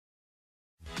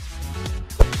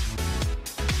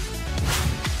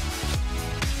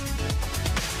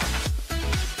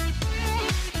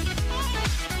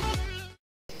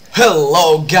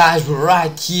Hello guys, we're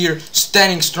right here,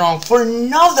 standing strong for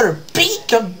another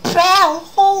Pica battle.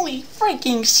 Holy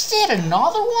freaking shit,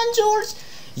 another one, George?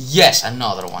 Yes,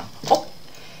 another one. Oh,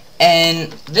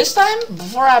 and this time,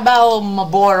 before I battle my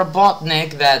boy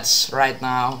Robotnik, that's right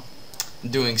now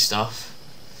doing stuff.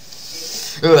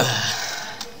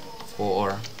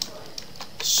 For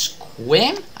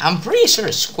Sequim? I'm pretty sure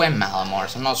it's Sequim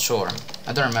Malamars, I'm not sure.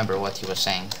 I don't remember what he was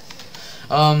saying.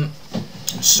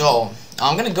 So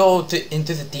I'm gonna go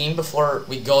into the team before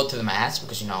we go to the match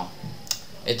because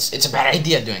it's a bad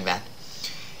idea doing that.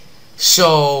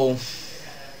 So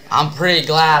I'm pretty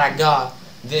glad I got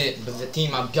the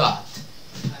team I've got.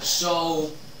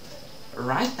 So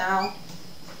right now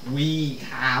we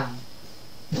have,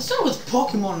 let's start with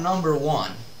Pokemon number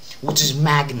 1, which is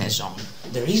Magnezone.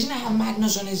 The reason I have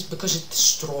Magnezone is because it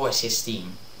destroys his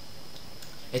team.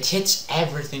 It hits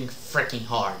everything freaking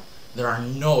hard. There are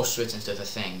no switches to the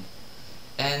thing.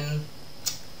 And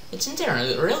it's in turn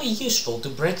really useful to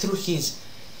break through his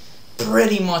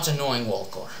pretty much annoying wall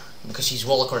core, because his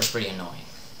wall core is pretty annoying.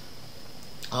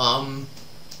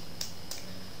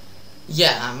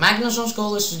 Yeah, Magnezone's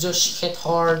goal is to just hit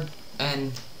hard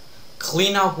and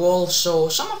clean out walls so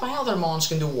some of my other mons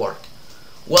can do work.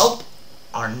 Well,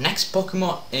 our next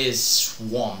Pokemon is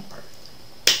Swampert.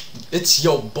 It's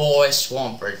your boy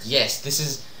Swampert. Yes, this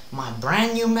is my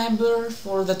brand new member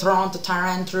for the Toronto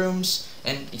Tyrantrums,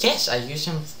 and yes, I use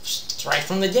him right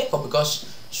from the get-go because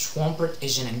Swampert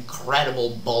is an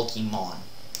incredible bulky mon,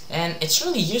 and it's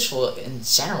really useful in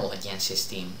general against his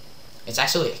team. It's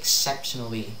actually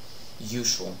exceptionally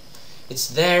useful. It's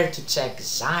there to check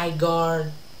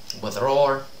Zygarde with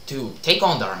Roar to take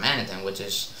on the Armanitan, which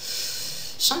is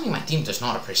something my team does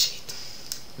not appreciate.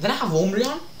 Then I have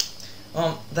Umbreon,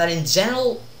 that in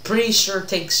general pretty sure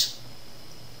takes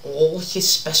all his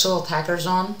special attackers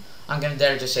on. I'm gonna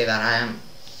dare to say that I am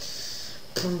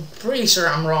pretty sure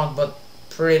I'm wrong, but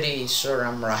pretty sure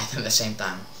I'm right at the same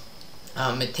time.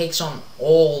 It takes on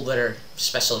all their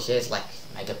special hits, like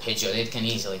Mega Pidgeot. It can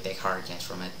easily take Hurricanes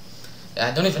from it. I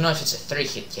don't even know if it's a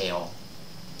 3-hit KO,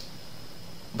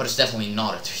 but it's definitely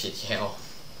not a 3-hit KO.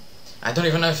 I don't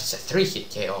even know if it's a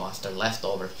 3-hit KO after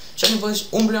leftover. So anyways,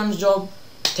 Umbreon's job,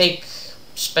 take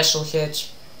special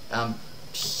hits,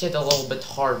 hit a little bit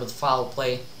hard with foul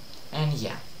play, and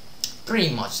yeah,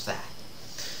 pretty much that.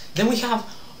 Then we have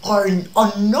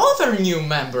another new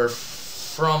member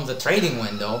from the trading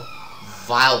window,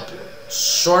 Vileplume.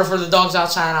 Sorry for the dogs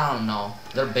outside, I don't know,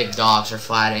 they're big dogs, are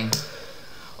fighting.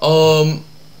 And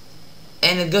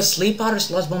it got Sleep Powder,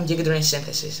 Sludge Bomb, Giga Drain,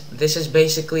 Synthesis. This is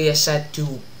basically a set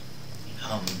to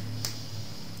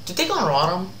take on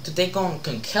Rotom, to take on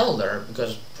Conkeldurr,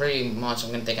 because pretty much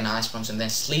I'm gonna take an Ice Punch and then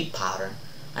Sleep Powder.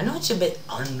 I know it's a bit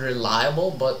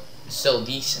unreliable, but still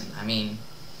decent. I mean,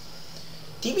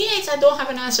 TBH, I don't have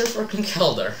an answer for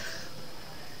Conkeldurr.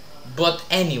 But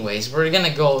anyways, we're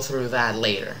gonna go through that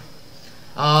later.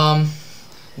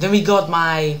 Then we got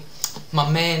my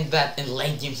man that in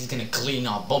late game he's gonna clean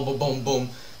up, boom, boom, boom, boom,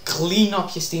 clean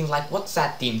up his team. Like, what's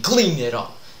that team? Clean it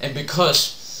up. And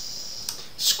because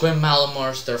Sequim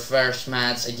Malamars, their first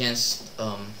match against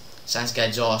Science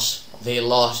Guy Josh, they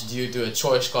lost due to a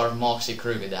Choice Scarf Moxie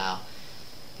Krookodile.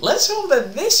 Let's hope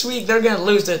that this week they're gonna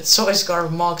lose the Choice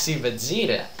Scarf Moxie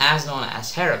Vegeta, as known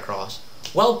as Heracross.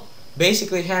 Well,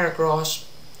 basically Heracross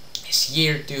is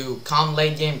here to come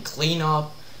late game, clean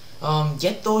up,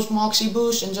 get those Moxie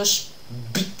boosts, and just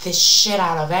beat the shit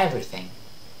out of everything.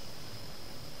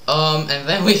 And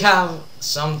then we have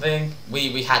something,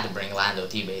 we had to bring Lando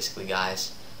T basically,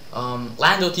 guys.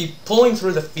 Lando T pulling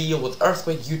through the field with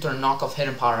Earthquake, U-Turn, Knockoff,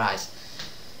 Hidden Power Ice.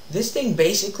 This thing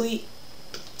basically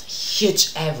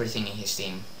hits everything in his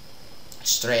team.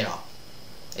 Straight up.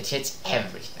 It hits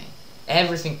everything.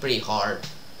 Everything pretty hard.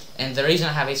 And the reason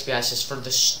I have HP Ice is for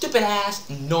the stupid ass,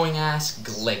 annoying ass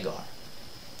Gligar.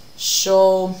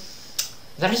 So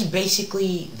that is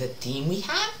basically the team we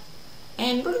have.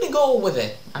 And we're gonna go with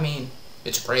it. I mean,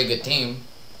 it's a pretty good team.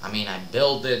 I mean, I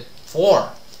built it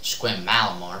for Sequim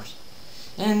Malamars.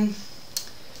 And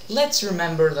let's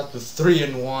remember that with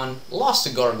 3-1, lost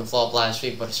to Gargaflop last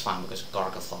week, but it's fine because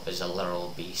Gargaflop is a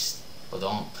literal beast. But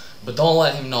don't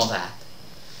let him know that.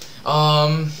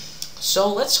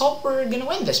 So let's hope we're gonna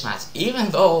win this match, even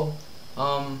though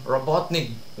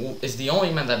Robotnik is the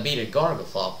only man that beat a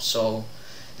Gargaflop. So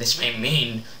this may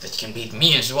mean that he can beat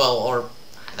me as well, or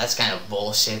that's kind of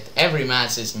bullshit. Every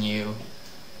match is new.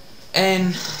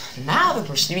 And now that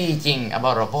we're speaking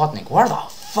about Robotnik, where the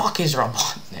fuck is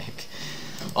Robotnik?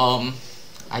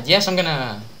 I guess I'm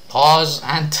gonna pause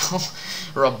until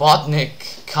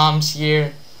Robotnik comes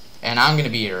here, and I'm gonna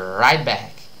be right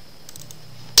back.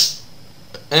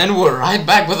 And we're right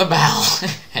back with a battle.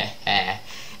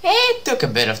 It took a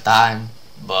bit of time,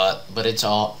 but it's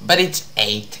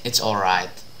 8. It's all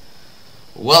right.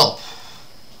 Well,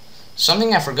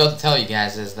 something I forgot to tell you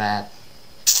guys is that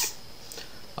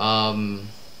a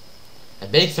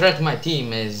big threat to my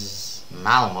team is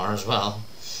Malamars as well.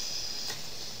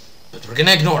 But we're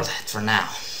gonna ignore that for now.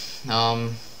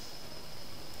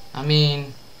 I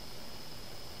mean,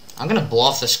 I'm gonna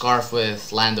bluff the scarf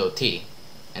with Lando T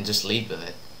and just lead with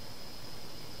it.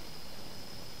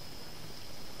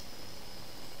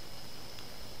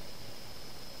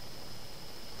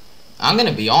 I'm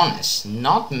gonna be honest,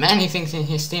 not many things in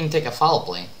his team take a foul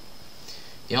play.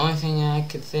 The only thing I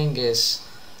could think is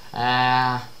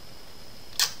Kelder.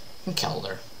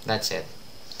 That's it.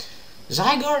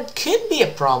 Zygarde could be a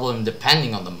problem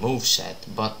depending on the moveset,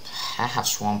 but I have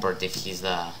Swampert if he's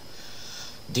the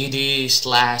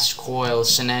DD/coil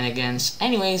shenanigans.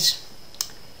 Anyways,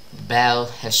 Bell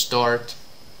has started.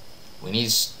 We need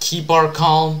to keep our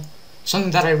calm.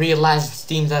 Something that I realized it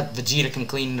seems that Vegeta can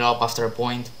clean it up after a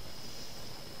point.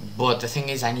 But the thing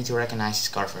is, I need to recognize his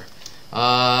Scarfer.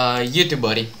 You two,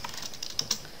 buddy.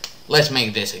 Let's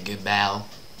make this a good battle.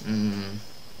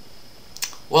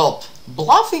 Well,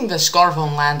 bluffing the Scarf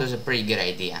on Lando is a pretty good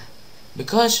idea.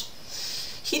 Because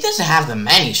he doesn't have the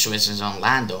many switches on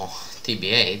Lando,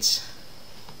 TBH.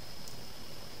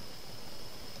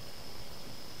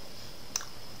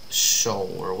 So,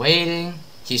 we're waiting.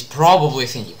 He's probably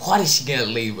thinking, what is he gonna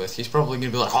lead with? He's probably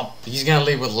gonna be like, oh, he's gonna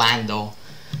lead with Lando.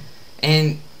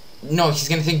 And, no, he's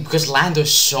gonna think, because Lando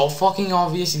is so fucking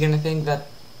obvious, he's gonna think that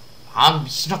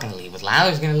he's not gonna lead with Lando,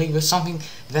 he's gonna lead with something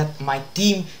that my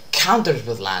team counters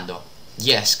with Lando.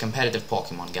 Yes, competitive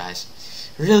Pokemon, guys.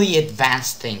 Really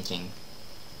advanced thinking.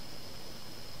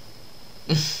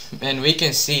 And we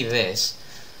can see this.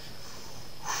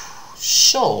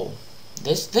 So,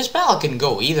 this battle can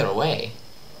go either way.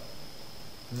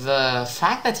 The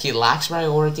fact that he lacks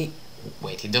priority...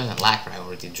 Wait, he doesn't lack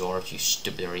priority, George, you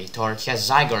stupid retard. He has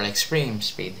Zygarde Extreme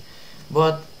Speed.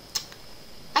 But,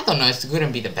 I don't know, it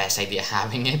wouldn't be the best idea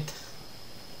having it.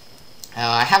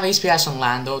 I have HPS on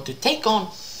Lando to take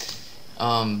on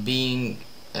being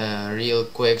real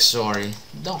quick. Sorry,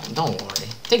 don't worry.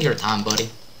 Take your time, buddy.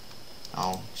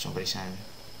 Oh, somebody saying,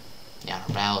 yeah,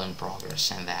 battle in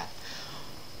progress and that.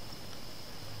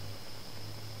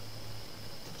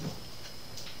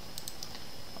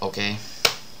 Okay,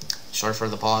 sorry for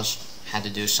the pause. Had to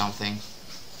do something.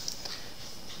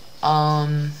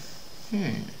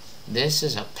 This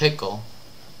is a pickle.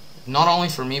 Not only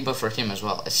for me, but for him as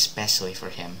well. Especially for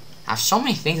him. I have so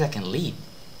many things I can lead.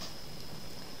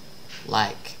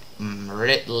 Like,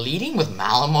 leading with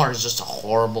Malamar is just a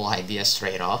horrible idea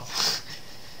straight up.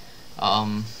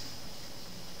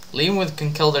 Leading with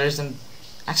Conkeldurr isn't...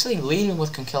 Actually, leading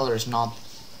with Conkeldurr is not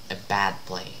a bad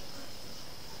play.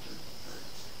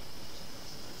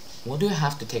 What do I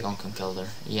have to take on Conkeldurr?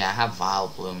 Yeah, I have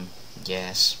Vileplume.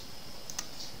 Yes.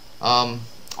 Oh,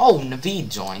 Naveed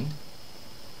joined.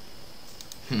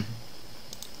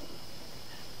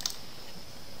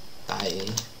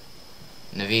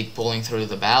 Naveed pulling through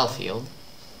the battlefield.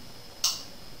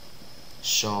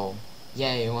 So,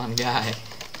 yay, one guy.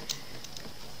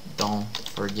 Don't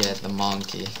forget the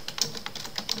monkey.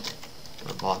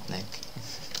 Robotnik.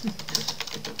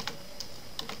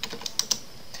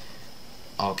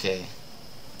 Okay.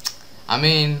 I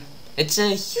mean, it's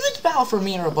a huge battle for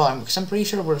me and Robotnik because I'm pretty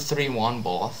sure we're 3-1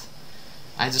 both.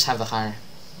 I just have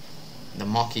the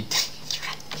monkey.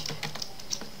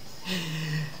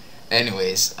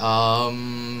 Anyways, I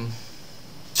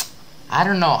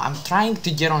don't know. I'm trying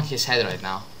to get on his head right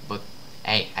now, but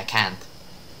hey, I can't.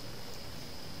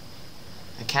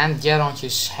 I can't get on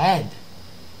his head.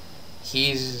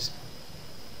 He's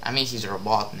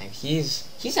Robotnik. He's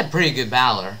a pretty good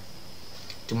battler,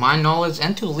 to my knowledge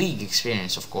and to league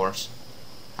experience, of course.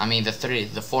 I mean, the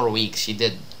 4 weeks he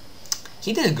did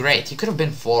great. He could have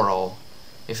been 4-0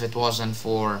 if it wasn't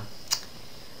for.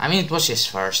 I mean, it was his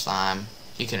first time.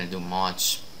 He couldn't do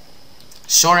much.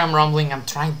 Sorry I'm rumbling. I'm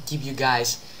trying to keep you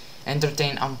guys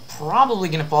entertained. I'm probably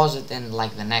gonna pause it in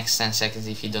like the next 10 seconds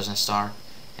if he doesn't start,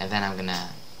 and then I'm gonna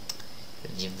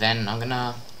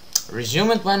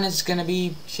resume it when it's gonna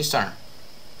be his turn.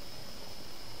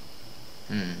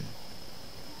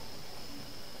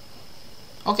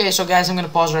 Okay, so guys, I'm gonna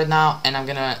pause right now and I'm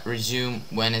gonna resume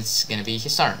when it's gonna be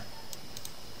his turn.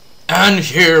 And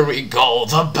here we go,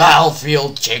 the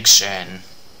battlefield kicks in.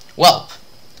 Well,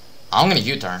 I'm gonna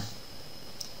U-turn.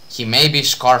 He may be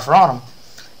Scarf Rotom.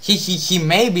 He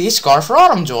may be Scarf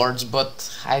Rotom, George,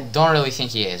 but I don't really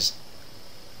think he is.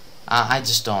 I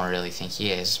just don't really think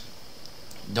he is.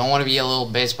 Don't want to be a little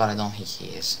bitch, but I don't think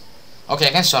he is. Okay,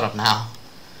 I can shut up now.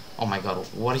 Oh my god,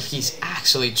 what if he's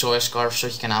actually Choice Scarf so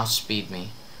he can outspeed me?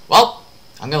 Well,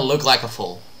 I'm gonna look like a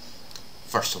fool.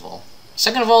 First of all.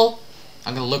 Second of all,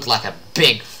 I'm gonna look like a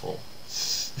big fool.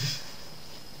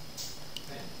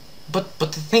 But the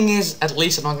thing is, at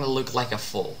least I'm not gonna look like a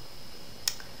fool.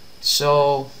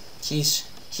 So he's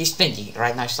thinking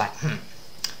right now. He's like,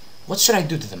 what should I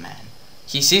do to the man?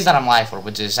 He sees that I'm Life Orb,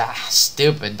 which is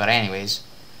stupid. But anyways,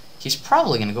 he's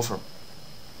probably gonna go for.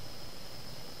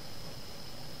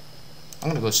 I'm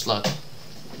gonna go Slug.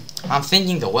 I'm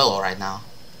thinking the Willow right now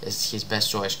is his best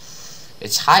choice.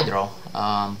 It's Hydro.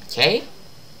 Okay.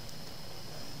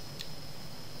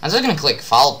 I'm just gonna click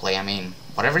Foul Play. I mean,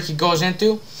 whatever he goes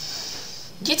into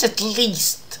gets at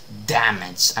least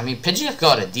damage. I mean, Pidgeot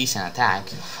got a decent attack.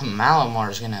 Malamar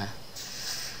is gonna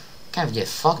kind of get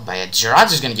fucked by it.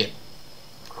 Jiraiya's is gonna get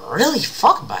really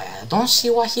fucked by it. I don't see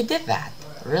why he did that.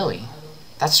 Really,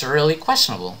 that's really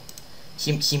questionable.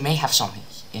 He may have something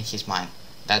in his mind.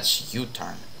 That's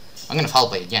U-turn. I'm gonna Foul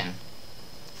Play again.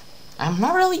 I'm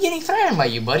not really getting threatened by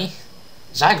you, buddy.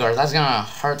 Zygarde, that's gonna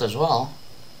hurt as well.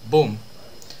 Boom.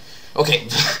 Okay,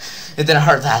 it didn't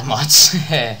hurt that much.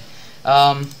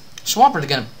 Swampert is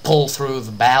gonna pull through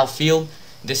the battlefield.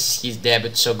 This is his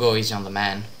debut, so go easy on the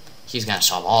man. He's gonna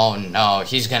solve. Oh no,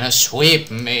 he's gonna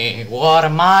sweep me. What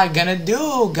am I gonna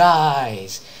do,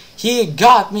 guys? He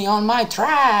got me on my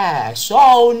tracks.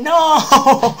 Oh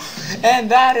no! And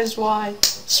that is why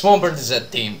Swampert is a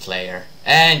team player.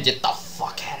 And get the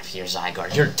fuck out of here,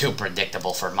 Zygarde. You're too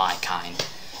predictable for my kind.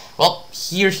 Well,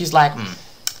 here he's like,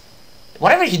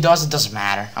 whatever he does, it doesn't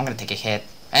matter. I'm gonna take a hit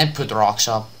and put rocks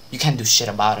up. You can't do shit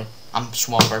about it. I'm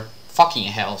Swampert. Fucking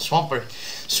hell,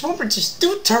 Swampert just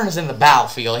 2 turns in the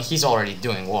battlefield and he's already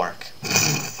doing work.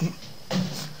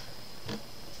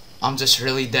 I'm just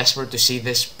really desperate to see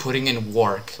this putting in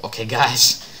work. Okay,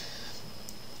 guys.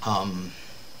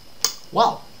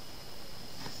 Well.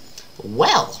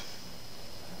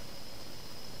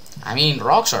 I mean,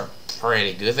 rocks are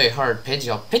pretty good. They hurt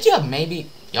Pidgeot. Pidgeot maybe.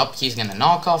 Yup, he's gonna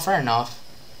knock off. Fair enough.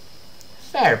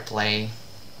 Fair play.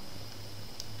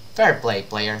 Fair play,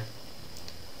 player.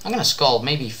 I'm gonna Scald,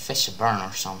 maybe Fish a Burn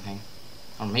or something.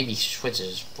 Or maybe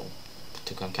switches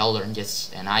to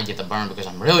Conkeldurr and I get the burn because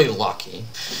I'm really lucky.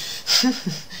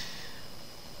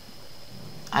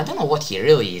 I don't know what he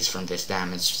really is from this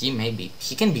damage.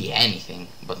 He can be anything,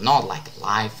 but not like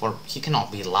Life Orb. He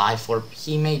cannot be Life Orb.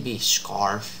 He may be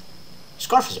Scarf.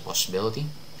 Scarf is a possibility.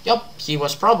 Yup, he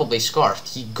was probably Scarfed.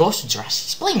 He goes to Jirachi.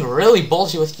 He's playing really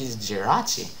ballsy with his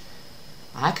Jirachi.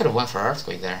 I could have went for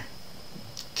Earthquake there.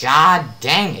 God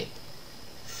dang it.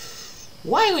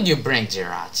 Why would you bring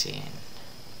Jirachi in?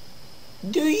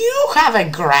 Do you have a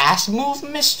grass move,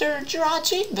 Mr.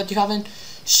 Jirachi, that you haven't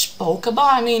spoke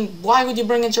about? I mean, why would you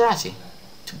bring in Jirachi?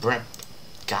 To bring...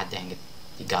 God dang it.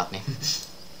 He got me.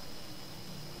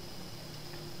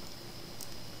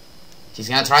 He's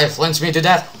gonna try to flinch me to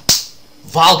death.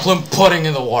 Vileplume putting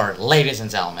in the word. Ladies and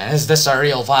gentlemen, is this a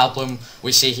real Vileplume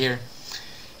we see here?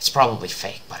 It's probably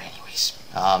fake, but anyways.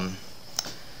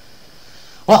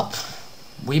 Well,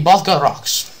 we both got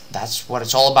rocks. That's what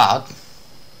it's all about.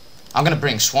 I'm gonna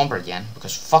bring Swampert again,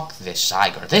 because fuck this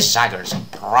Zygarde. This Zygarde is a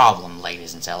problem,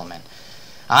 ladies and gentlemen.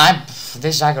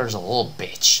 This Zygarde is a little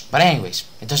bitch. But anyways,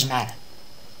 it doesn't matter.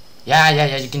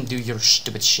 Yeah, you can do your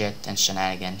stupid shit and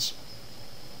shenanigans.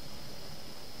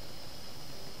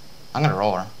 I'm gonna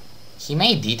roar. He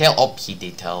may detail. Oh, he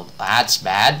detailed. That's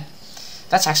bad.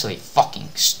 That's actually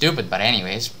fucking stupid, but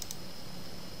anyways.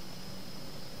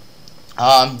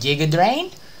 Giga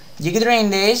Drain? Giga Drain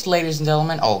this, ladies and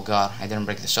gentlemen. Oh god, I didn't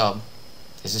break the sub.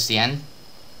 Is this the end?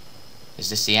 Is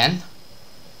this the end?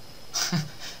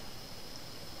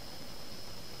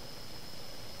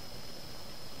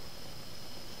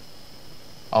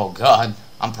 Oh god,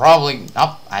 I'm probably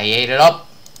up. I ate it up.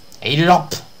 Ate it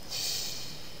up.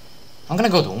 I'm gonna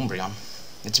go to Umbreon.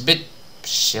 It's a bit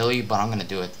silly, but I'm gonna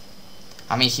do it.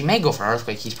 I mean, he may go for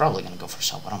Earthquake. He's probably gonna go for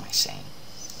sub. What am I saying?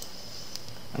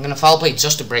 I'm gonna Foul Play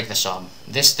just to break the sub.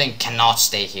 This thing cannot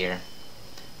stay here.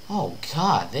 Oh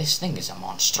god, this thing is a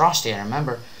monstrosity, I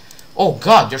remember. Oh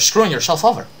god, you're screwing yourself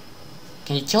over.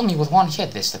 Can you kill me with one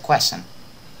hit? This is the question.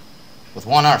 With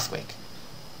one Earthquake.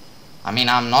 I mean,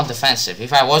 I'm not defensive.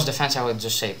 If I was defensive, I would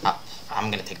just say, I'm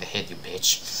gonna take the hit, you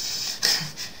bitch.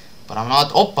 But I'm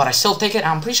not. Oh, but I still take it.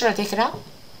 I'm pretty sure I take it out.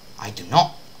 I do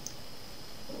not.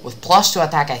 With +2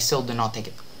 attack, I still do not take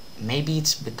it. Maybe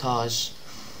it's because...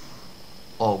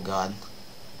 Oh god.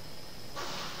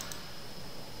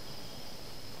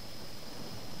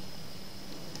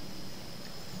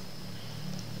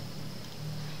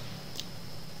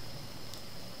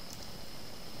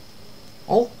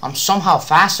 I'm somehow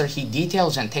faster. He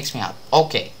details and takes me out.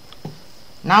 Okay.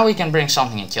 Now we can bring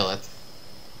something and kill it.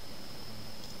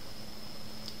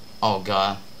 Oh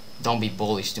god. Don't be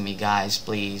bullies to me, guys,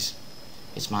 please.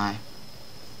 It's my...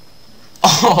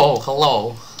 Oh,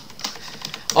 hello.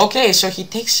 Okay, so he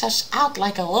takes us out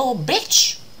like a little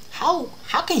bitch. How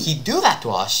can he do that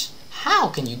to us? How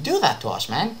can you do that to us,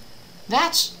 man?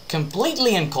 That's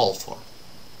completely uncalled for.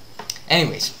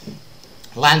 Anyways,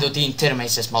 Lando D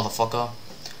intimidates this motherfucker.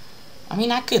 I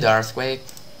mean, I could Earthquake.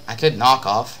 I could knock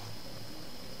off.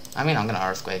 I mean, I'm gonna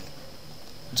Earthquake.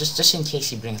 Just in case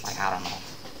he brings, like, I don't know.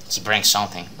 He brings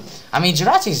something. I mean,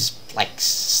 Jirachi's, like,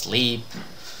 sleep.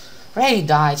 Ready to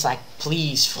die, it's like,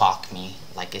 please fuck me.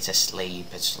 Like, it's asleep,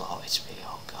 it's low HP,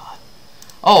 oh god.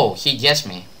 Oh, he gets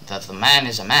me. The man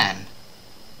is a man.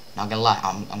 Not gonna lie,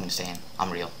 I'm gonna stay in. I'm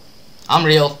real. I'm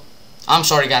real. I'm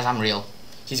sorry, guys, I'm real.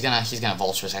 He's gonna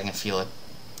vulture, I can feel it.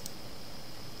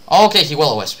 Okay, he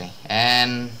will-o-wisp me.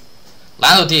 And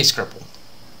Lando D is crippled.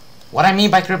 What I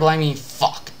mean by crippled, I mean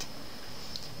fucked.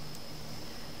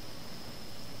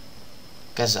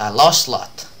 Because I lost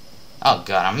slut. Oh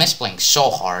god, I'm misplaying so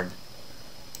hard.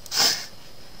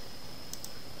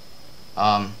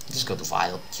 Just go to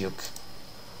Violet Puke.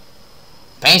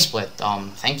 Pain Split,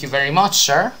 thank you very much,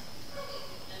 sir.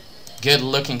 Good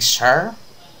looking, sir.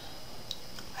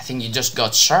 I think you just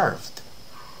got served.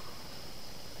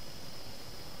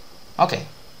 Okay.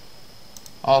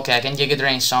 Okay, I can Giga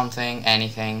Drain something,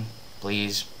 anything.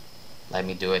 Please. Let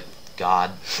me do it.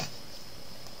 God.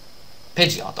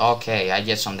 Pidgeot, okay, I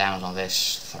get some damage on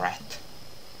this threat.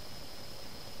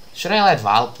 Should I let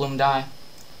Vileplume die?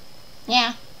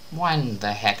 Yeah, why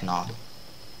the heck not?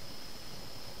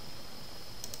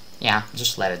 Yeah,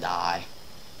 just let it die.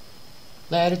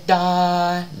 Let it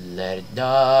die, let it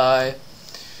die.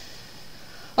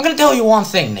 I'm gonna tell you one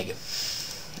thing, nigga.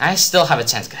 I still have a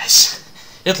chance, guys.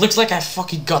 It looks like I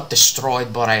fucking got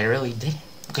destroyed, but I really didn't.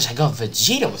 Because I got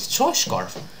Vegeta with Choice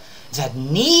Scarf that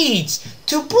needs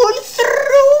to pull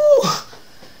through.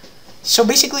 So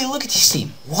basically, look at his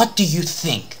team. What do you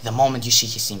think the moment you see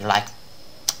his team? You're like,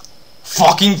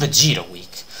 fucking Vegeta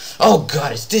weak. Oh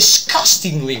god, it's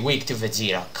disgustingly weak to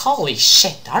Vegeta. Holy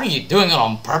shit, are you doing it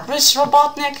on purpose,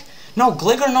 Robotnik? No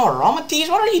Gligar, no Aromatisse?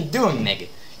 What are you doing, nigga?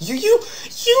 You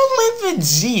let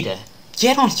Vegeta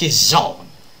get on his zone.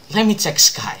 Let me check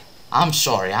Skype. I'm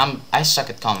sorry, I suck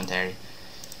at commentary.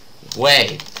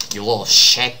 Wait, you little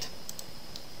shit.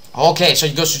 Okay, so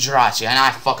he goes to Jirachi and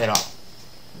I fuck it up.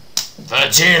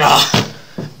 Vegeta!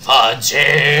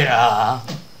 Vegeta!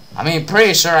 I mean,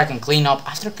 pretty sure I can clean up.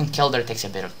 After Conkeldurr takes a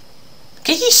bit of...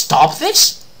 Can he stop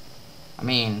this? I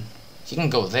mean, he can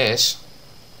go this,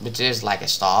 which is like a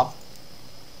stop.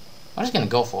 What is he gonna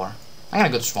go for? I'm gonna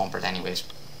go to Swampert anyways.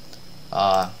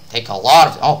 Take a lot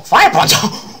of... Oh, Fire Punch!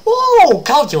 Oh,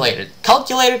 calculated.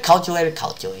 Calculated, calculated,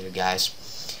 calculated, guys.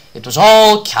 It was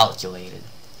all calculated.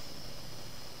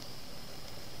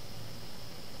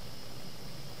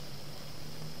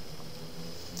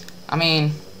 I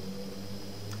mean,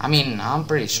 I'm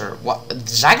pretty sure. What?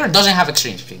 Zygarde doesn't have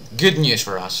extreme speed. Good news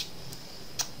for us.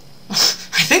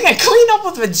 I think I cleaned up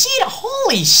with Vegeta.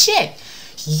 Holy shit!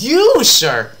 You,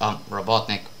 sir,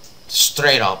 Robotnik,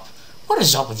 straight up. What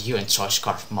is up with you and Choice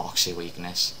Scarf Moxie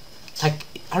weakness? Like,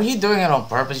 are you doing it on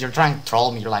purpose? You're trying to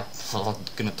troll me. You're like, oh, I'm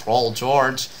gonna troll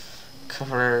George.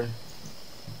 Cover.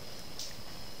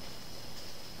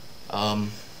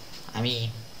 I mean,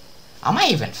 am I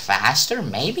even faster?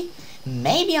 Maybe?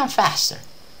 Maybe I'm faster.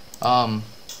 I'm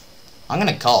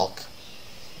gonna Culk.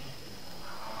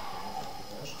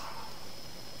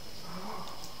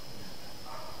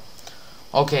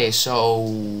 Okay,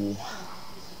 so...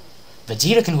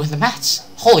 Vegeta can win the match.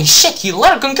 Holy shit, he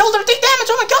let Conkeldurr take damage,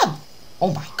 oh my god!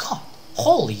 Oh my god,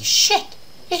 holy shit!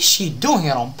 Is she doing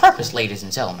it on purpose, ladies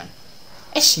and gentlemen?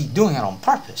 Is she doing it on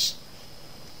purpose?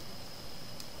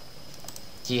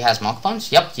 He has Mach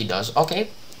Punch? Yep, he does, okay.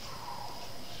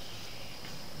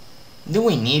 Do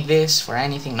we need this for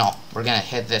anything? No, we're gonna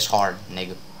hit this hard,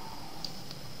 nigga.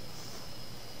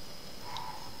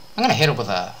 I'm gonna hit it with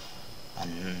an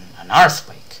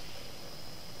Earthquake.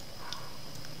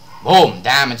 Boom,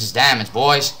 damage is damage,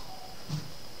 boys.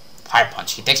 Fire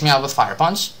Punch, he takes me out with Fire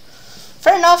Punch.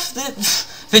 Fair enough,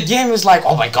 the game is like,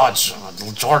 oh my god,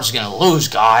 George is gonna lose,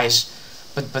 guys.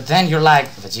 But then you're like,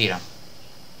 Vegeta.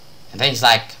 And then he's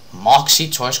like, Moxie,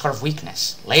 Choice Scarf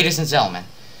weakness. Ladies and gentlemen,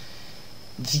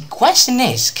 the question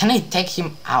is, can I take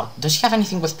him out? Does he have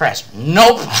anything with pressure?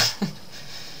 Nope!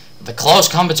 The close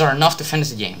combats are enough to finish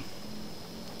the game.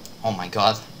 Oh my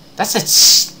god.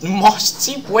 That's the most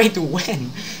cheap way to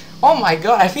win. Oh my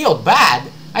god, I feel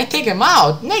bad. I take him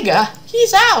out. Nigga,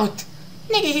 he's out.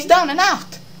 Nigga, he's down and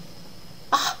out.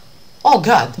 Oh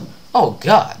god. Oh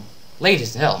god.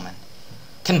 Ladies and gentlemen.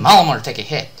 Can Malamar take a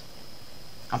hit?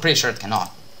 I'm pretty sure it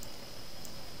cannot.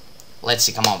 Let's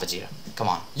see. Come on, Vegeta. Come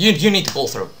on. You need to pull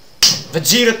through.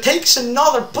 Vegeta takes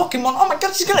another Pokemon. Oh my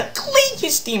god, he's gonna clean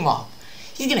his team up.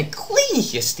 He's gonna clean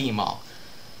his team up.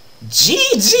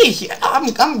 GG.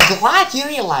 I'm glad he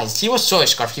realized. He was so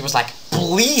scarf. He was like,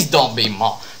 please don't be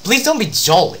please don't be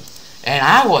Jolly. And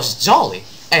I was Jolly.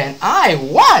 And I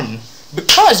won.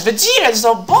 Because Vegeta is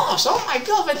the boss. Oh my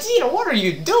god, Vegeta, what are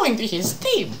you doing to his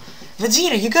team?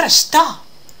 Vegeta, you gotta stop.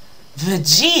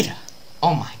 Vegeta.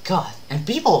 Oh my god. And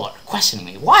people were questioning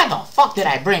me. Why the fuck did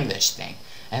I bring this thing?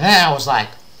 And then I was like,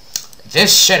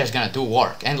 this shit is gonna do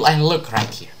work. And look right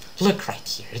here. Look right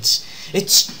here.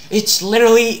 It's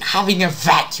literally having a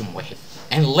vacuum wave.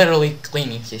 And literally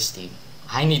cleaning his team.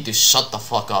 I need to shut the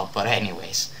fuck up. But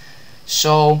anyways.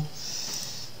 So,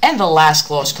 and the last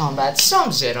close combat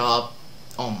sums it up.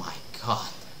 Oh my god.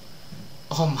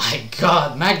 Oh my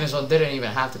god. Magnusson didn't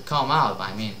even have to come out.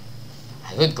 I mean,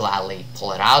 I would gladly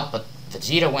pull it out, but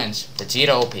Vegeta wins. Vegeta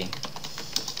OP.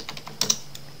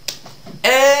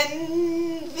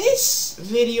 And this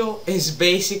video is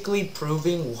basically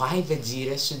proving why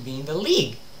Vegeta should be in the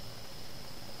league.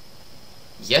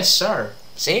 Yes, sir.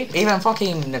 See? Even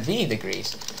fucking Navi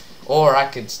agrees. Or I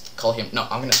could call him... No,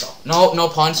 I'm gonna stop. No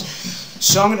puns.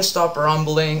 So I'm gonna stop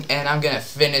rumbling and I'm gonna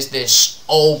finish this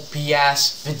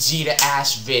OP-ass,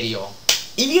 Vegeta-ass video.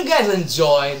 If you guys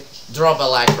enjoyed, drop a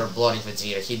like for Bloody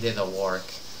Vegeta. He did the work.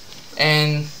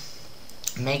 And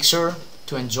make sure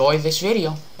to enjoy this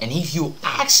video. And if you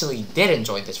actually did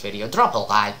enjoy this video, drop a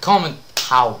like, comment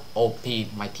how OP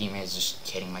my team is. Just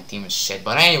kidding, my team is shit.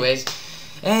 But anyways,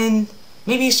 and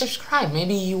maybe subscribe.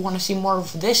 Maybe you want to see more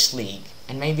of this league.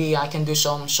 And maybe I can do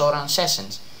some showdown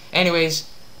sessions. Anyways,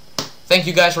 thank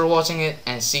you guys for watching it,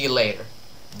 and see you later.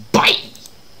 Bye!